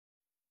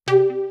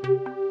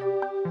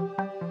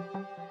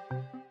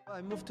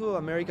moved to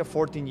America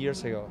 14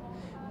 years ago.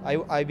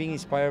 I've been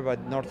inspired by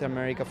North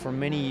America for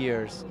many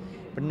years,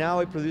 but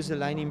now I produce the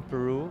line in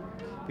Peru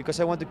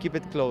because I want to keep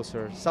it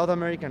closer, South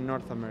America and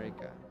North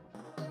America.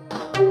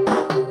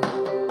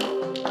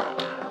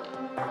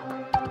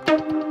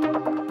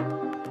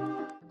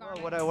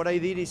 What I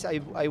did is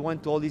I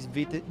went to all these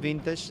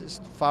vintage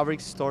fabric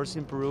stores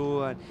in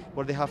Peru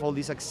where they have all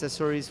these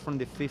accessories from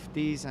the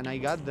 50s, and I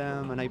got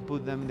them and I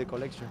put them in the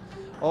collection.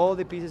 All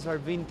the pieces are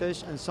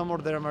vintage, and some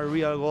of them are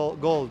real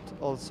gold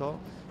also,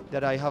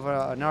 that I have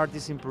an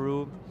artist in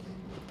Peru.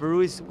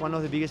 Peru is one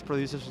of the biggest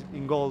producers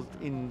in gold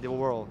in the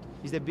world.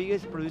 It's the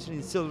biggest producer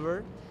in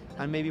silver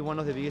and maybe one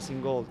of the biggest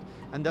in gold.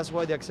 And that's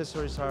why the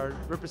accessories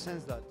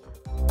represents that.